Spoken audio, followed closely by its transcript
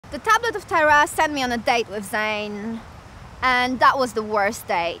The tablet of terror sent me on a date with Zayn, and that was the worst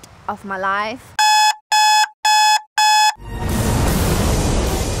date of my life.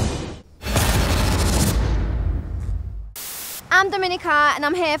 I'm Dominika and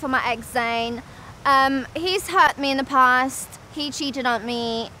I'm here for my ex Zayn. He's hurt me in the past, he cheated on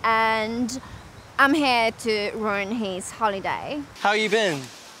me, and I'm here to ruin his holiday. How you been?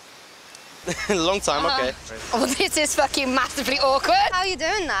 Long time, okay. Oh, this is fucking massively awkward. How are you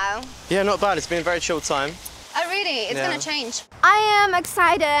doing now? Yeah, not bad. It's been a very chill time. Oh, really? It's gonna change. I am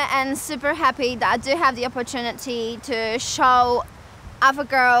excited and super happy that I do have the opportunity to show other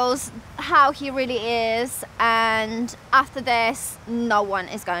girls how he really is, and after this, no one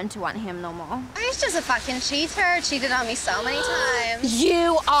is going to want him no more. He's just a fucking cheater. Cheated on me so many times.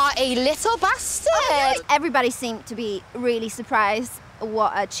 You are a little bastard. Oh, everybody seemed to be really surprised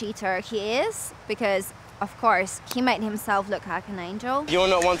what a cheater he is, because of course he made himself look like an angel. You're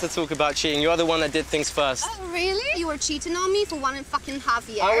not one to talk about cheating. You're the one that did things first. Oh, really? You were cheating on me for 1.5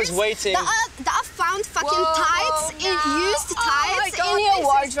 years? I was waiting. That I found fucking tights, used tights in your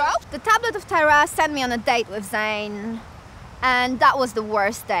wardrobe. The tablet of terror sent me on a date with Zayn, and that was the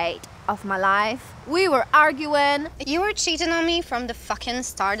worst date of my life. We were arguing. You were cheating on me from the fucking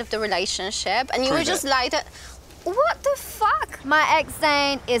start of the relationship, and you were just like that. What the fuck? My ex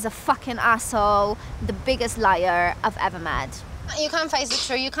Zayn is a fucking asshole, the biggest liar I've ever met. You can't face the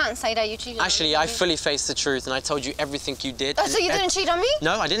truth. You can't say that you cheated Actually, on me. I fully faced the truth and I told you everything you did. Oh, so you didn't cheat on me?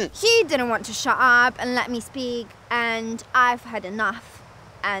 No, I didn't. He didn't want to shut up and let me speak, and I've had enough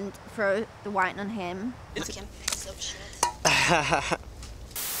and throw the wine on him. Fucking piece of shit.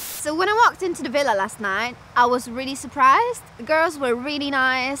 So when I walked into the villa last night, I was really surprised. The girls were really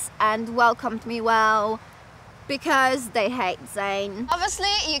nice and welcomed me well, because they hate Zayn. Obviously,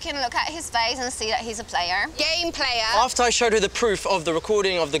 you can look at his face and see that he's a player. Game player. After I showed her the proof of the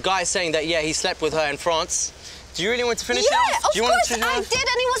recording of the guy saying that, yeah, he slept with her in France, do you really want to finish it? Yeah, of Do you course want to I did,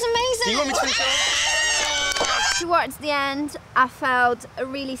 and he was amazing. Do you want me to finish it? Towards the end, I felt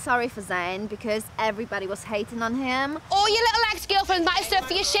really sorry for Zayn because everybody was hating on him. All your little ex-girlfriend might surf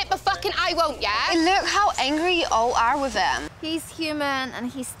for your shit, but fucking I won't, yeah? Look how angry you all are with him. He's human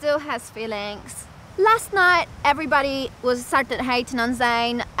and he still has feelings. Last night, everybody started hating on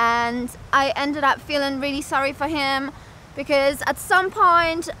Zayn, and I ended up feeling really sorry for him because at some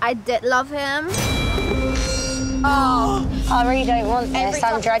point, I did love him. Oh, I really don't want this.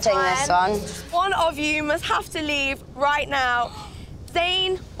 I'm dreading this one. One of you must have to leave right now.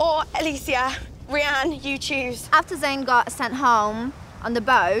 Zayn or Alicia. Rianne, you choose. After Zayn got sent home on the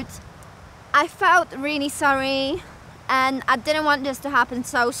boat, I felt really sorry, and I didn't want this to happen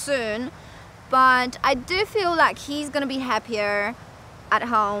so soon. But I do feel like he's gonna be happier at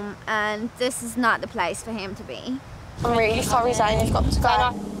home, and this is not the place for him to be. I'm really sorry, Zayn, you've got to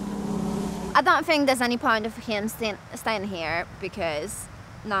go. I don't think there's any point of him staying here because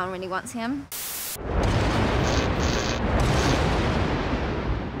no one really wants him.